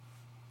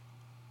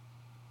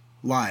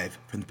Live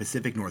from the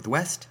Pacific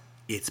Northwest,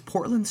 it's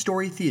Portland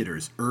Story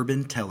Theater's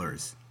Urban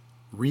Tellers.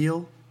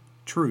 Real,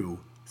 true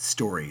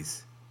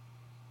stories.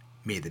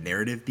 May the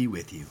narrative be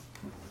with you.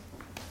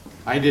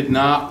 I did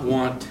not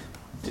want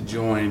to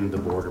join the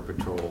Border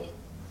Patrol.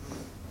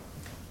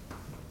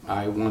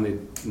 I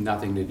wanted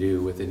nothing to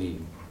do with any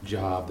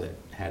job that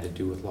had to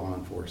do with law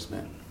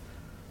enforcement.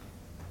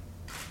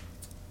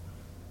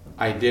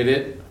 I did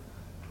it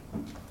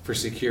for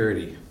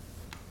security.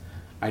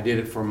 I did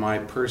it for my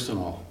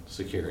personal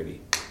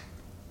security.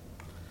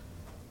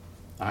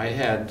 I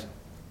had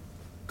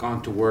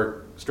gone to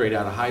work straight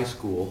out of high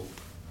school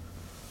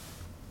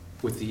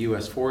with the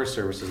U.S. Forest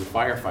Service as a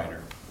firefighter.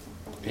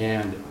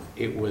 And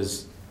it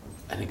was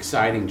an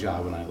exciting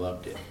job and I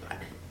loved it. I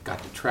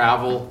got to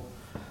travel.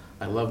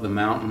 I loved the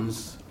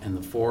mountains and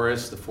the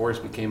forest. The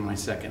forest became my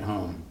second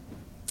home.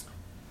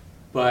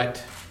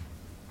 But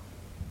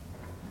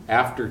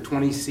after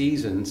 20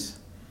 seasons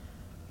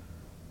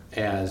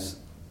as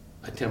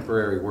a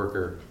temporary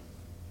worker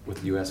with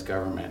the U.S.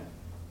 government,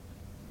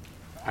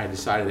 I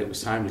decided it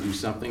was time to do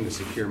something to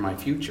secure my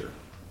future.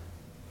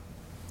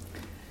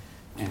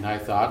 And I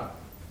thought,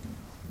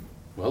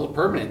 well, a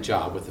permanent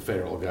job with the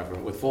federal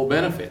government with full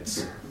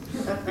benefits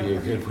would be a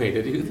good way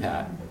to do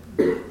that.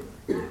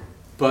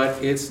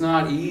 But it's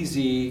not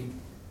easy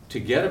to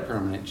get a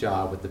permanent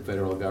job with the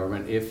federal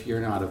government if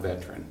you're not a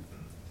veteran.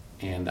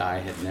 And I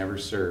had never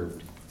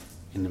served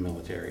in the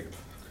military.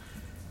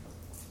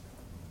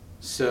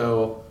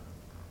 So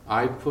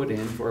I put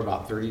in for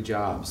about 30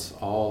 jobs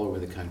all over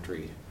the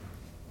country.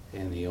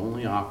 And the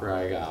only offer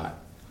I got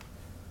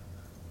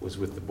was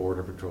with the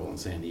Border Patrol in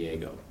San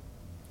Diego.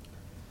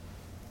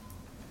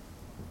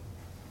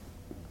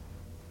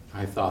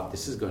 I thought,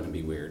 this is going to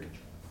be weird.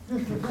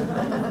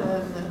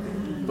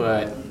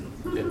 But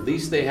at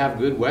least they have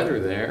good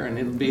weather there, and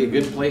it'll be a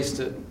good place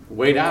to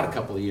wait out a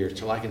couple of years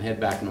till I can head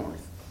back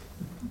north.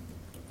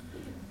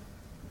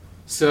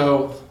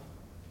 So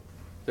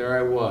there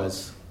I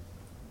was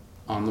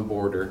on the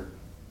border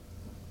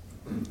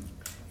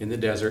in the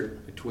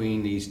desert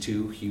between these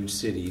two huge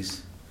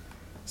cities,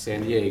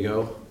 San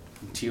Diego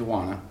and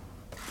Tijuana.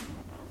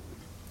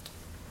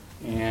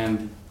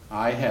 And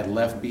I had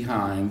left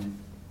behind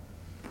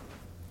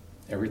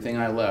everything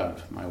I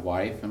loved, my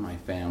wife and my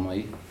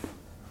family,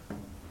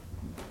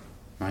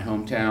 my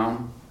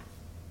hometown,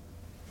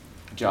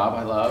 a job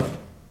I loved,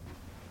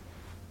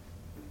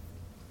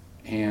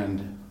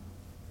 and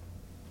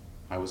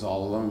I was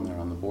all alone there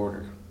on the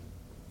border.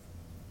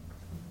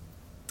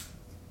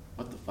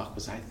 What the fuck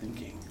was I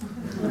thinking?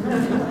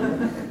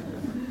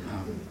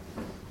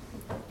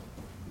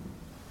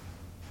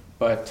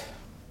 But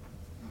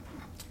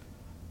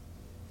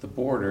the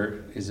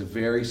border is a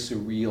very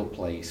surreal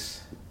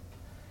place.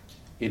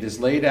 It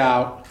is laid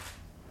out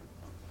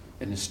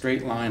in a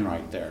straight line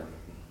right there,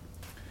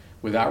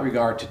 without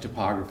regard to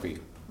topography.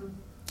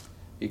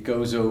 It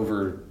goes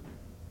over,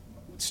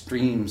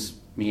 streams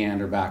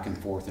meander back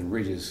and forth and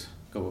ridges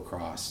go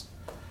across.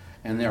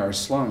 And there are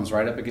slums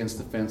right up against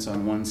the fence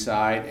on one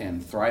side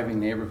and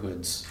thriving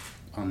neighborhoods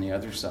on the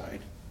other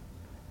side.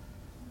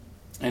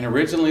 And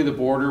originally the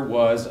border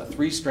was a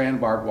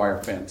 3-strand barbed wire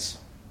fence.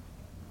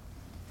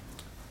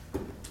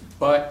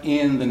 But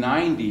in the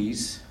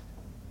 90s,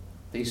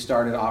 they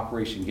started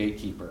Operation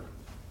Gatekeeper.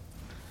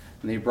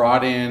 And they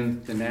brought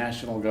in the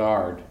National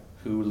Guard,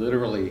 who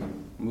literally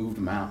moved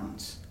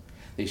mountains.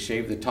 They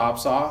shaved the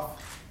tops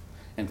off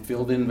and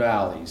filled in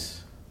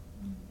valleys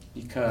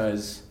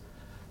because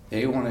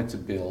they wanted to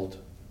build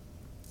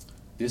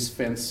this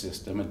fence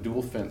system, a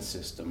dual fence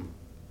system,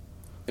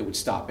 that would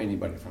stop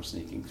anybody from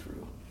sneaking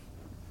through.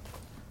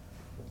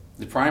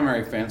 The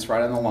primary fence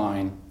right on the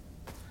line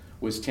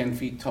was 10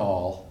 feet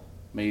tall,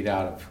 made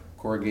out of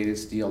corrugated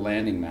steel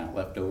landing mat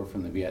left over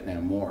from the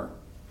Vietnam War.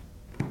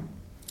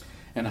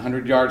 And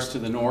 100 yards to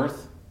the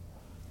north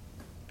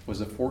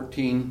was a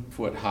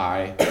 14-foot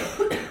high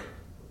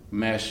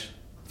mesh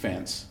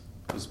fence.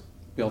 It was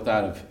built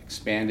out of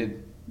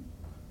expanded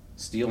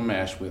steel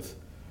mesh with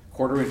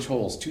 1/4-inch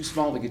holes, too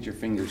small to get your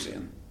fingers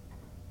in.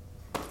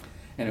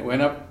 And it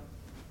went up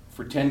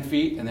for 10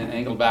 feet and then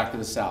angled back to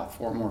the south,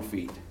 4 more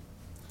feet.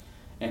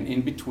 And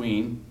in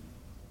between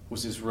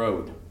was this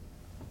road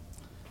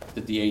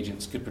that the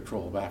agents could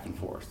patrol back and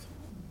forth,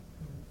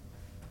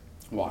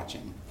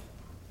 watching.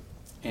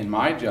 And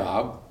my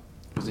job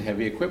was a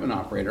heavy equipment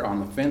operator on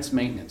the fence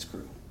maintenance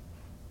crew.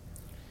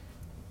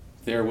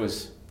 There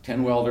was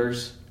 10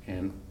 welders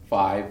and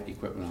 5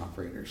 equipment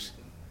operators.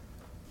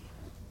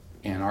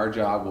 And our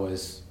job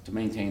was to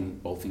maintain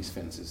both these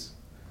fences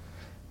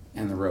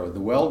and the road. The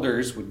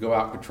welders would go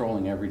out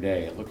patrolling every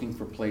day, looking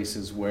for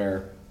places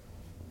where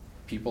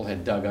people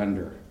had dug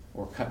under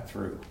or cut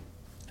through,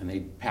 and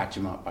they'd patch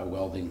them up by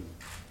welding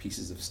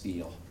pieces of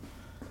steel.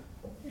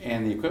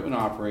 And the equipment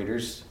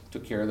operators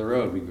took care of the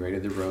road. We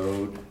graded the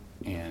road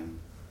and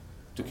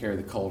took care of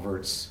the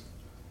culverts,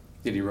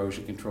 did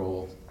erosion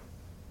control.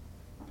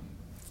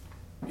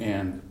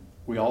 And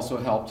we also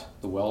helped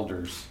the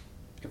welders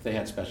if they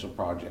had special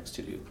projects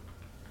to do.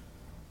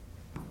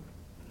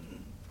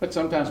 But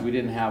sometimes we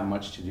didn't have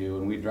much to do,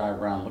 and we'd drive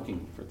around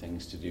looking for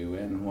things to do.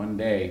 And one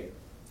day,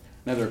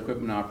 another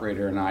equipment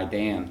operator and I,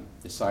 Dan,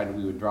 decided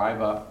we would drive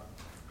up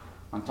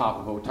on top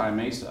of Otay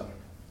Mesa,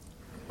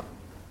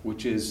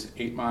 which is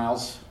 8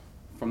 miles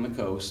from the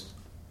coast,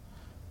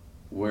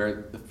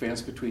 where the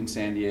fence between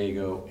San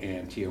Diego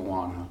and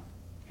Tijuana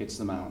hits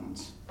the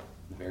mountains,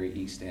 the very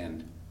east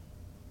end.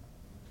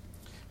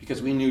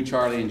 Because we knew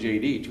Charlie and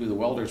JD, two of the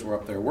welders, were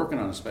up there working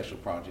on a special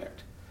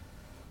project.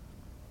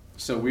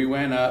 So we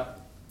went up,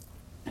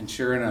 and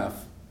sure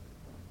enough,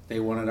 they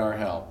wanted our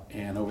help.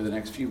 And over the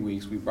next few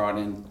weeks, we brought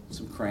in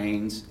some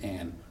cranes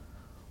and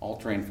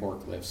all-terrain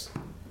forklifts.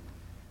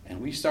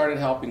 And we started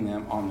helping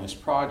them on this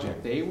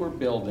project. They were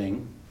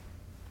building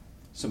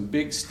some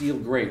big steel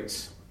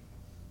grates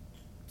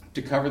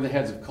to cover the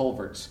heads of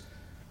culverts.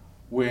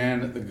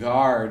 When the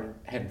guard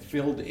had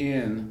filled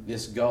in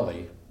this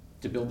gully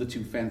to build the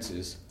 2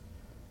 fences,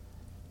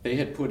 they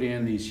had put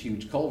in these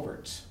huge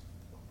culverts.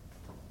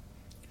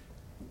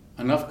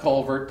 Enough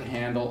culvert to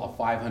handle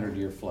a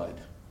 500-year flood.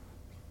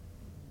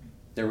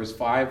 There was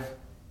 5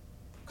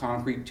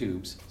 concrete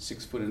tubes,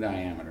 6 foot in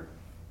diameter,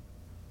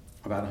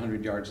 about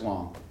 100 yards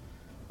long,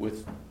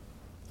 with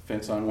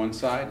fence on one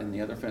side and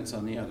the other fence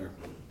on the other.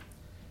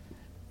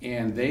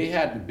 And they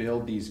had to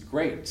build these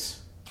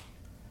grates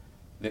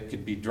that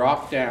could be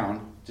dropped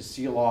down to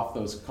seal off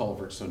those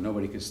culverts so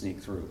nobody could sneak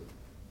through.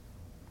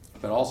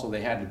 But also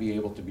they had to be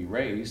able to be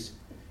raised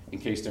in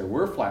case there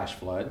were flash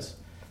floods,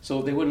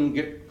 so they wouldn't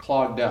get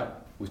clogged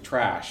up with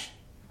trash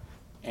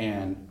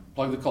and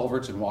plug the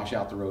culverts and wash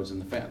out the roads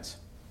and the fence.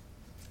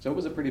 So it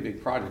was a pretty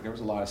big project. There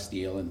was a lot of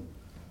steel, and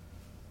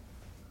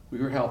we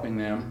were helping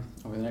them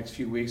over the next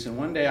few weeks. And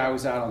one day I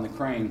was out on the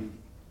crane,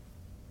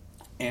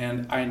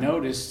 and I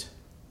noticed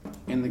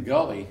in the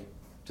gully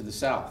to the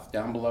south,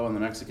 down below on the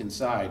Mexican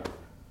side,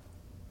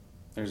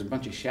 there's a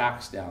bunch of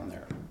shacks down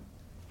there.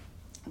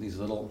 These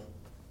little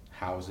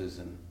houses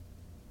and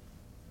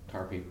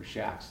tar paper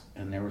shacks,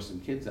 and there were some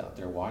kids out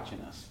there watching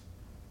us.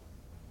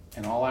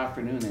 And all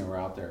afternoon they were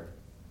out there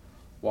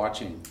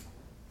watching,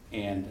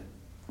 and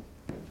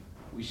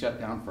we shut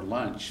down for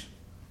lunch,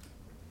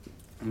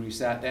 and we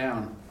sat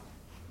down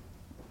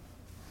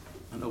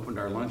and opened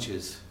our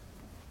lunches.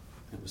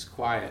 It was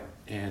quiet,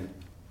 and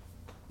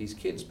these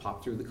kids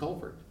popped through the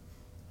culvert.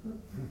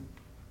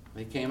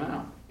 They came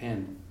out,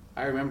 and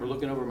I remember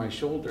looking over my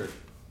shoulder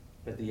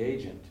at the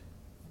agent.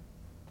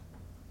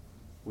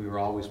 We were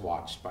always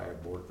watched by a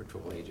Border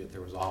Patrol agent.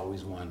 There was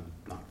always one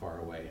not far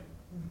away.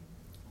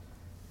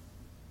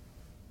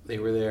 They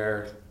were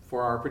there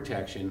for our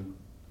protection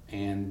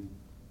and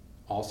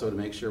also to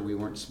make sure we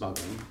weren't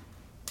smuggling.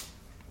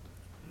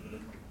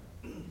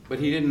 But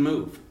he didn't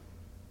move.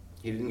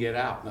 He didn't get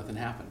out. Nothing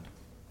happened.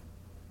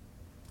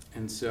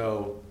 And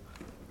so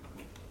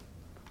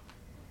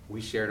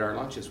we shared our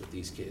lunches with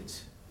these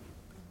kids.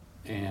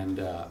 And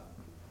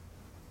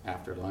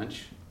after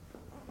lunch,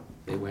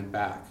 they went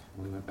back.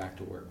 We went back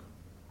to work.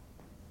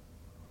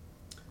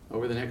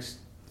 Over the next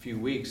few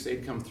weeks,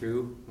 they'd come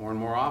through more and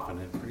more often,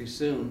 and pretty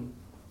soon,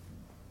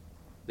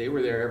 they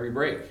were there every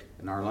break,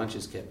 and our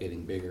lunches kept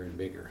getting bigger and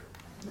bigger.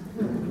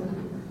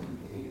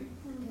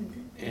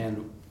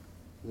 And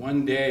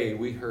one day,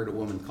 we heard a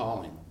woman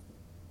calling.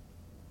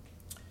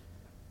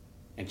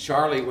 And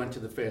Charlie went to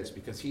the fence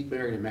because he'd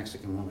married a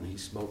Mexican woman. He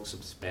spoke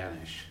some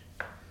Spanish.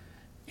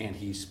 And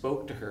he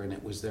spoke to her, and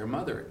it was their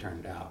mother, it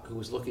turned out, who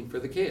was looking for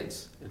the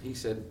kids. And he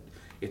said,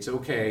 "It's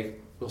okay,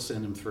 we'll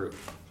send them through."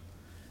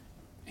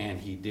 And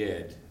he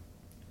did.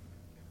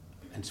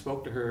 And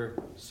spoke to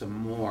her some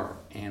more,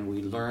 and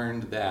we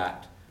learned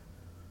that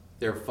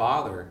their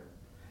father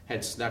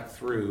had snuck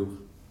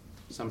through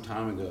some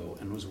time ago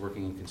and was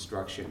working in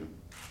construction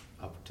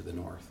up to the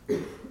north.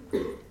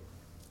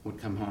 Would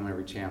come home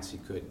every chance he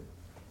could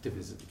to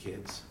visit the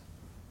kids.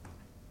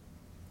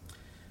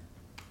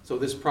 So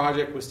this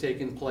project was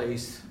taking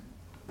place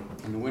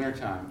in the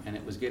wintertime, and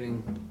it was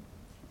getting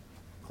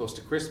close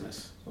to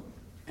Christmas,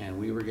 and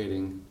we were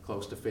getting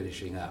close to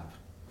finishing up.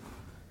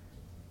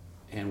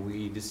 And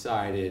we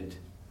decided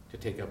to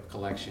take up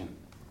collection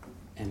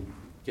and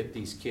get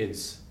these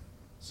kids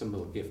some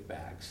little gift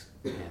bags.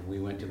 And we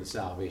went to the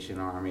Salvation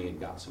Army and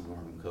got some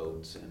warm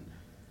coats, and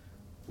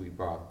we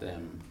brought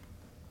them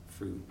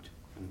fruit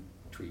and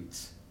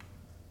treats.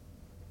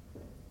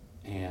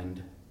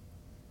 And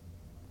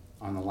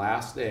on the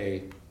last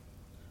day,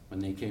 when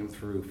they came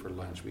through for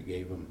lunch, we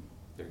gave them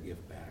their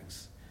gift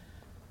bags.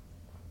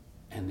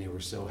 And they were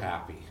so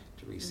happy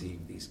to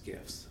receive these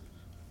gifts.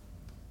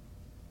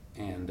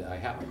 And I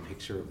have a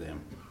picture of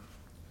them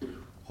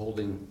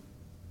holding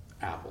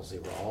apples. They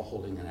were all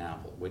holding an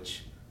apple,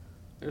 which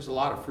there's a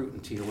lot of fruit in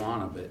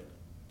Tijuana, but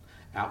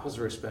apples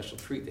are a special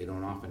treat. They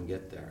don't often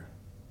get there.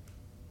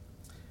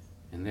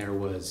 And there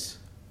was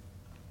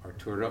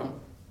Arturo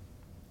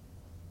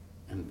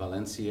and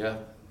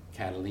Valencia,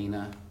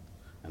 Catalina,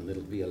 and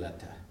little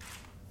Violeta,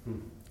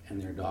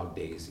 and their dog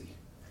Daisy,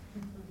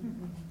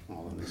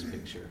 all in this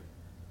picture.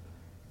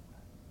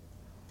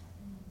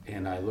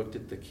 And I looked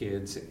at the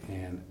kids,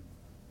 and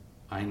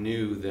I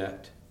knew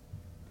that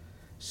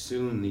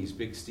soon these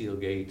big steel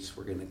gates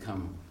were going to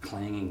come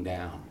clanging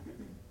down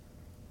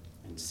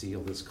and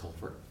seal this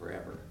culvert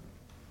forever.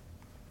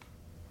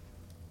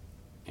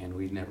 And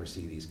we'd never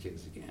see these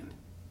kids again.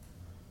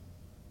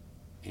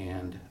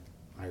 And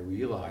I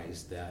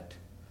realized that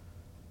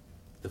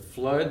the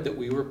flood that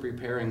we were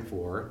preparing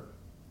for,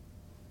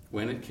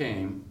 when it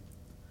came,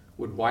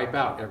 would wipe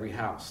out every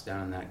house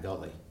down in that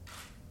gully.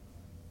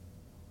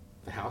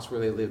 The house where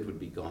they lived would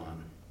be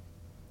gone.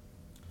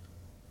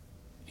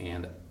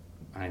 And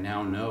I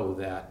now know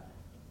that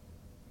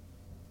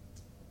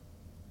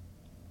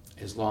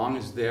as long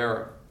as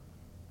there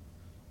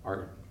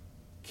are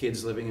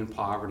kids living in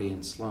poverty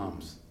and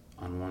slums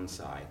on one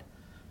side,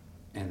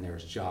 and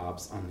there's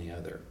jobs on the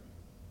other,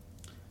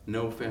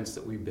 no fence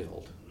that we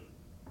build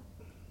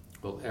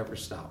will ever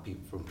stop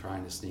people from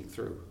trying to sneak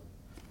through.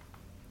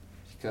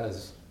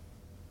 Because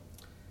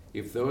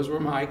if those were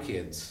my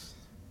kids,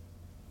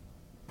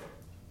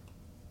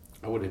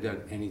 I would have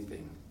done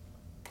anything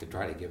to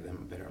try to give them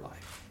a better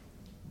life.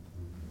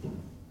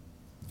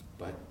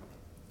 But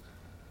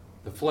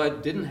the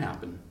flood didn't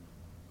happen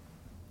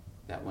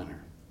that winter.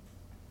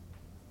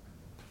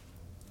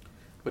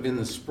 But in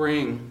the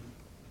spring,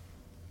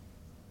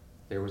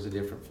 there was a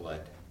different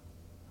flood.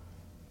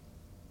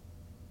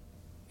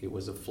 It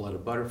was a flood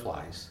of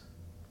butterflies.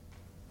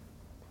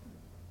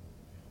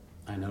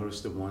 I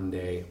noticed them one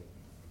day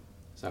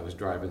as I was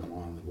driving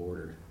along the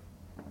border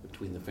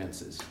between the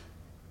fences.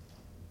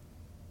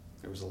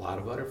 There was a lot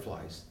of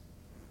butterflies.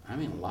 I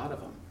mean, a lot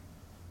of them.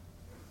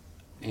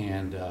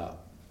 And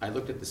I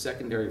looked at the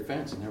secondary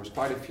fence, and there was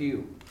quite a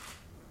few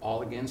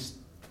all against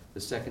the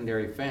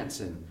secondary fence.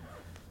 And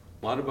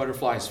a lot of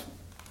butterflies,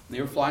 they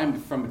were flying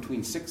from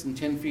between 6 and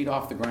 10 feet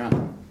off the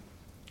ground.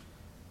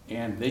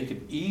 And they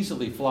could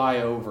easily fly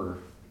over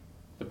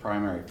the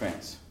primary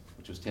fence,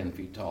 which was 10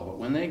 feet tall. But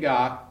when they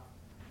got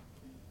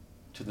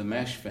to the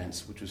mesh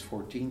fence, which was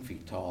 14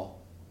 feet tall,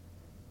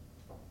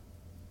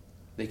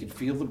 they could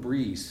feel the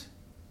breeze.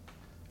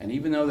 And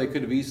even though they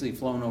could have easily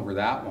flown over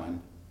that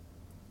one,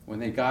 when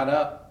they got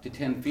up to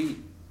 10 feet,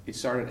 it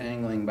started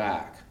angling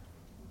back.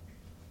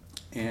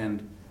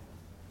 And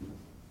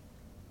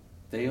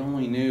they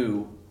only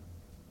knew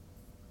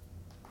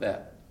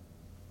that,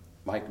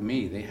 like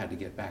me, they had to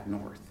get back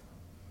north.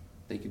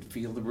 They could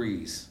feel the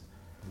breeze.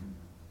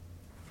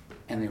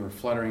 And they were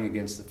fluttering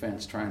against the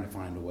fence trying to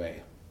find a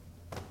way.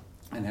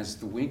 And as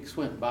the weeks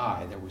went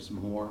by, there was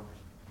more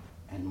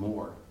and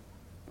more.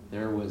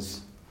 There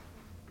was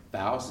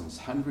thousands,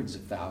 hundreds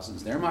of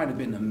thousands. There might have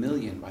been 1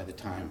 million by the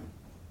time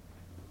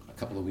a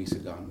couple of weeks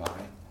had gone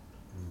by.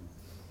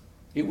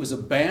 It was a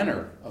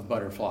banner of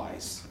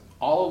butterflies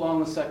all along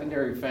the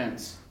secondary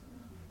fence,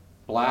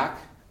 black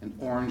and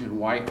orange and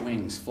white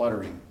wings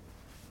fluttering,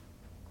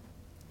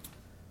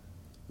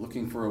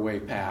 looking for a way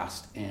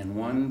past. And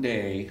one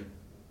day,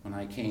 when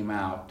I came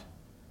out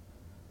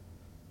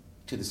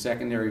to the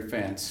secondary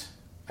fence,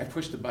 I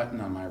pushed a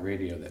button on my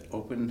radio that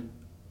opened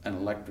an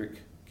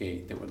electric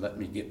gate that would let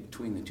me get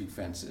between the two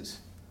fences.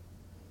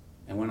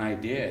 And when I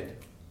did,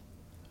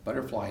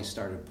 butterflies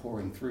started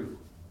pouring through.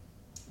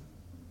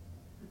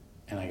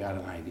 And I got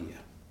an idea.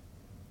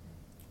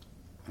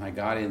 And I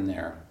got in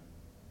there,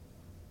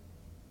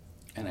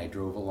 and I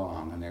drove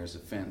along, and there's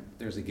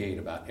a gate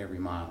about every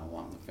mile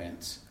along the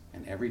fence.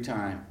 And every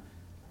time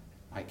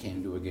I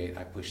came to a gate,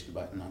 I pushed the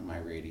button on my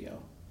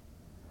radio.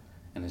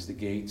 And as the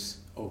gates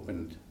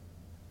opened,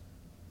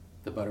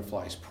 the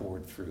butterflies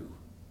poured through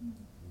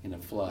in a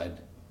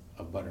flood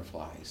of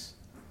butterflies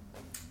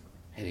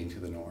heading to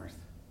the north.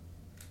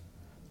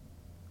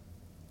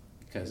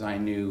 Because I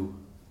knew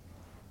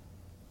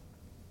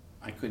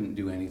I couldn't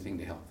do anything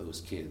to help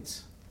those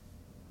kids,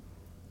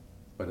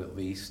 but at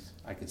least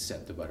I could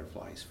set the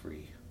butterflies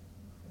free.